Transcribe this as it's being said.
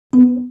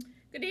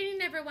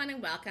everyone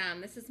and welcome.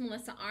 This is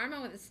Melissa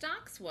Armo with the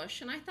Stock Swoosh,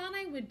 and I thought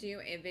I would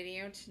do a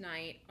video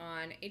tonight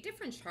on a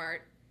different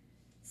chart.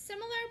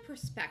 Similar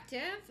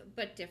perspective,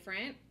 but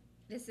different.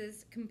 This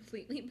is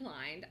completely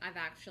blind. I've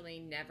actually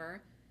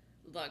never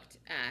looked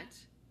at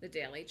the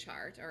daily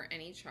chart or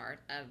any chart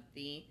of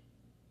the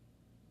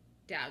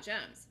Dow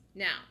Jones.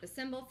 Now, the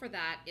symbol for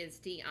that is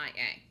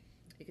DIA.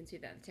 You can see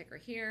that ticker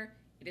here.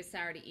 It is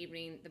Saturday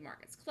evening. The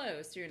market's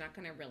closed, so you're not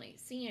going to really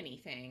see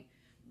anything.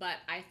 But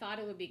I thought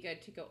it would be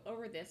good to go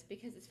over this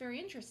because it's very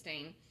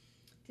interesting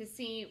to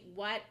see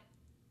what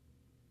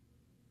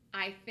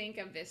I think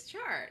of this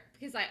chart,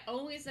 because I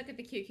always look at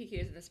the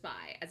QQQs and the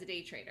SPY as a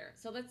day trader.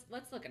 So let's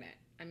look at it.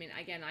 I mean,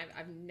 again,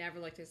 I've never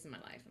looked at this in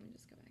my life. Let me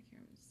just go back here.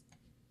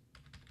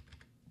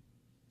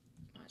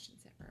 I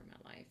shouldn't say ever in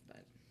my life,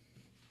 but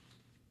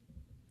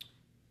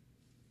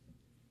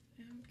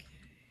okay.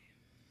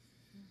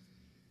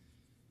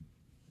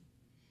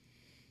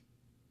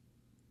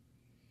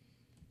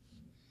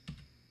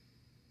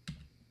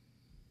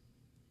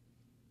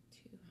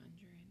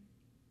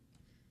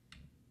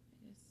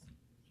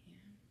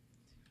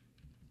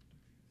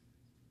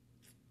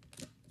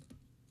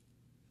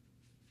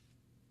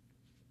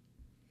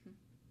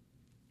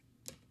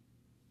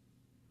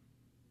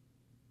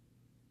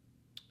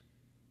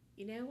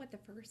 You know what the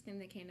first thing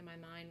that came to my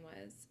mind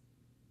was,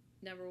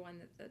 number one,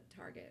 that the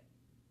target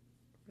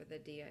for the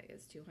DIA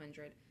is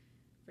 200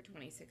 for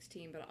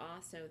 2016, but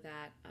also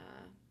that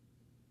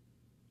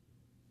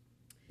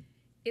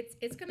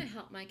it's going to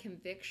help my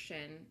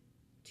conviction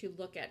to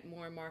look at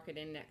more market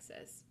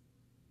indexes.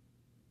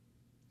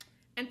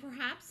 And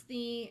perhaps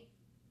the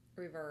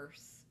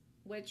reverse,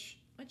 which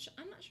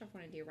I'm not sure if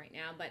I want to do right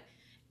now, but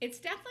it's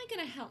definitely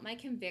going to help my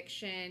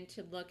conviction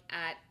to look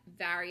at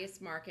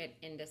various market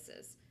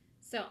indices.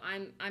 So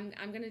I'm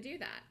going to do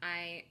that.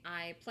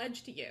 I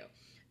pledge to you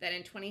that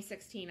in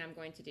 2016 I'm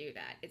going to do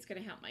that. It's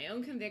going to help my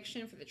own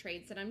conviction for the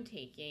trades that I'm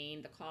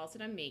taking, the calls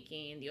that I'm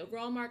making, the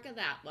overall market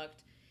outlook,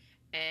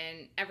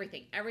 and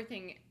everything,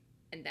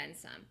 and then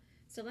some.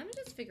 So let me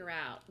just figure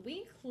out.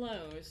 We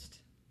closed.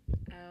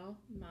 Oh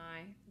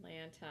my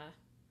Lanta!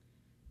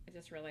 I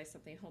just realized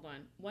something. Hold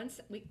on. Where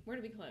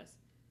did we close?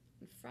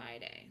 On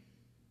Friday.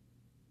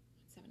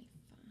 175.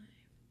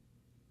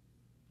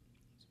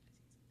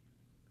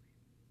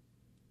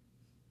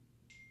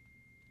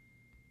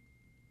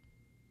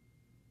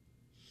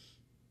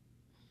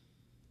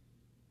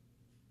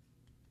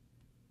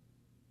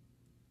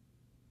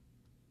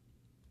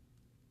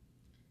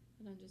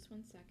 Hold on just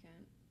 1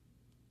 second.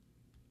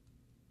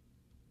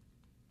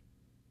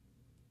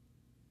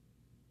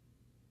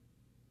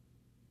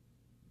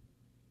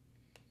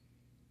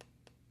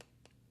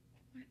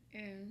 What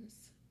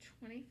is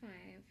 25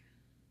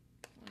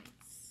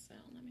 points? So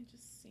let me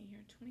just see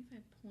here.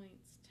 25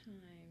 points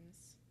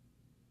times.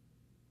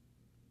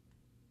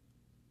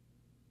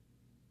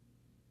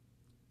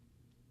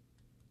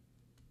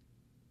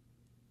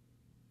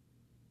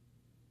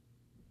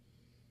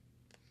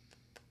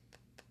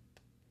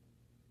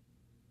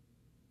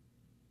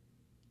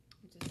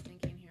 Just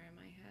thinking here in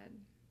my head.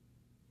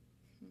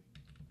 Let me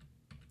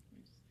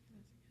just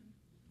look at this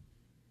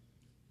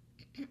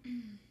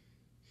again.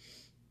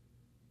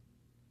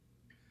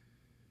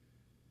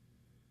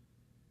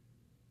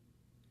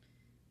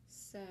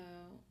 So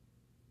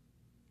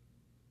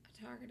a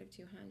target of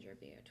 200 would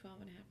be a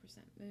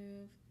 12.5%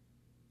 move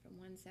from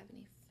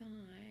 175, but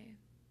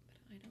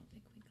I don't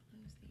think we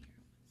closed the year at 175.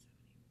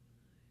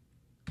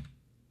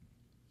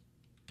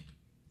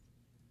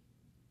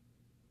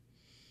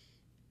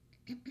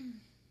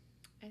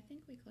 I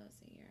think we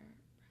closed the year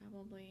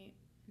probably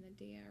in the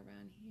DIA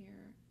around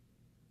here,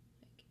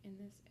 like in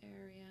this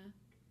area.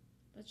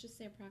 Let's just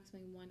say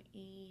approximately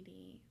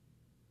 180.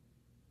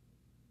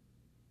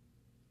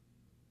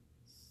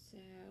 So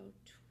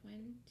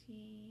 25%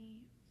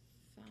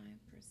 of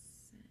 180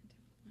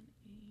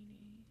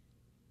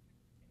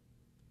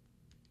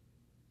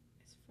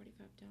 is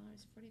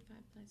 $45. 45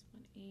 plus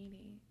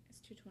 180 is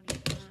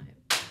 225.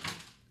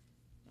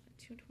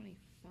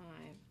 225.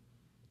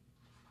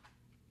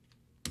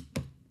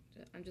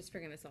 I'm just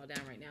figuring this all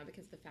down right now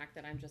because the fact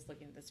that I'm just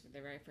looking at this for the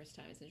very first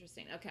time is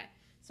interesting. Okay,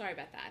 sorry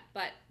about that.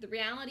 But the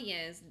reality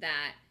is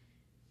that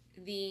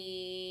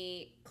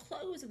the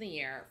close of the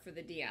year for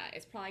the DIA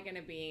is probably going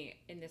to be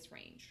in this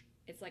range.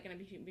 It's like going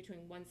to be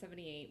between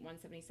 178,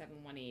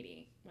 177,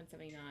 180,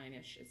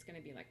 179-ish. It's going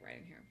to be like right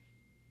in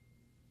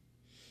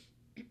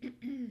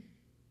here.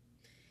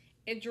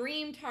 A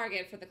dream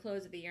target for the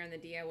close of the year in the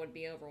DIA would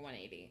be over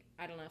 180.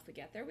 I don't know if we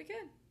get there. We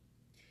could.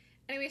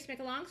 Anyways, to make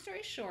a long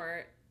story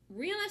short,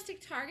 realistic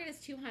target is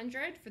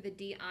 200 for the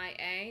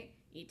DIA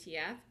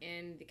ETF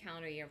in the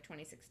calendar year of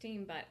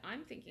 2016, but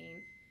I'm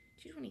thinking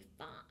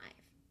 225.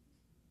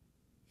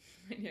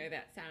 I know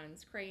that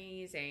sounds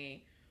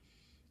crazy,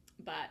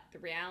 but the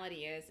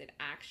reality is it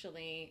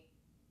actually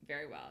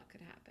very well could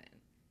happen.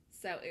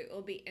 So it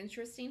will be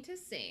interesting to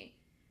see.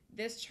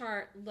 This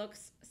chart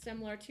looks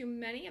similar to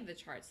many of the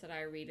charts that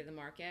I read in the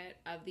market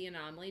of the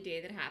anomaly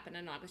day that happened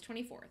on August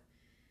 24th,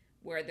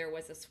 where there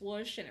was a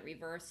swoosh and it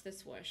reversed the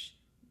swoosh.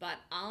 But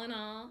all in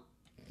all,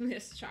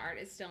 This chart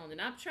is still in an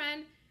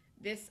uptrend.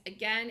 This,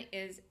 again,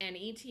 is an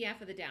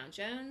ETF of the Dow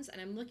Jones,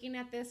 and I'm looking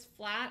at this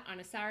flat on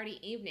a Saturday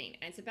evening.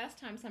 And it's the best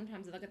time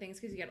sometimes to look at things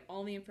because you get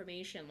all the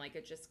information, like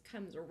it just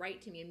comes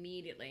right to me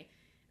immediately.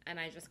 And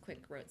I just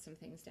quick wrote some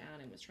things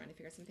down and was trying to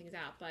figure some things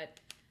out. But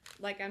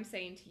like I'm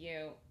saying to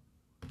you,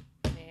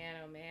 man,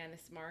 oh man,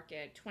 this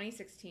market,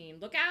 2016,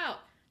 look out.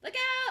 Look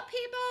out,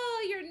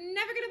 people. You're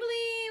never going to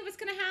believe what's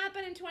going to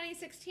happen in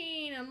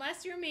 2016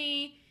 unless you're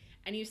me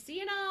and you see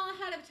it all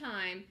ahead of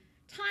time.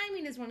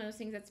 Timing is one of those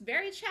things that's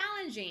very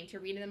challenging to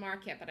read in the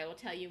market, but I will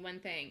tell you one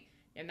thing.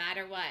 No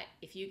matter what,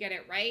 if you get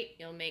it right,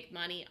 you'll make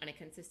money on a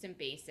consistent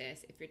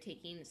basis if you're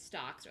taking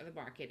stocks or the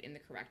market in the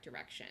correct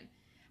direction.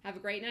 Have a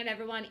great night,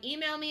 everyone.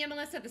 Email me at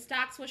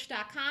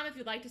melissa@thestockswoosh.com if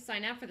you'd like to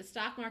sign up for the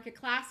stock market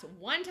class.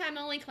 One-time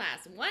only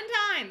class. One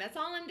time. That's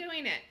all I'm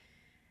doing it.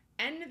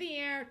 End of the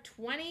year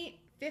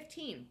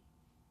 2015.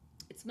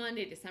 It's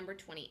Monday, December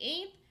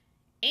 28th.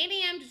 8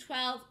 a.m. to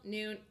 12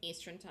 noon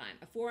Eastern Time.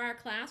 A 4-hour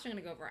class. We're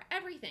going to go over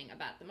everything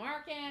about the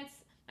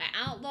markets, my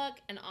outlook,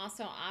 and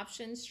also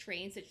options,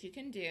 trades that you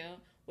can do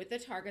with the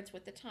targets,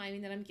 with the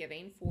timing that I'm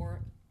giving for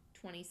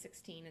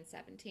 2016 and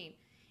 17.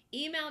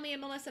 Email me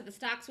at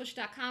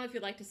melissa@thestockswoosh.com if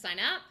you'd like to sign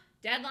up.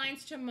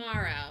 Deadline's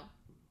tomorrow,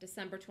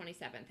 December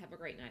 27th. Have a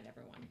great night,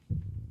 everyone.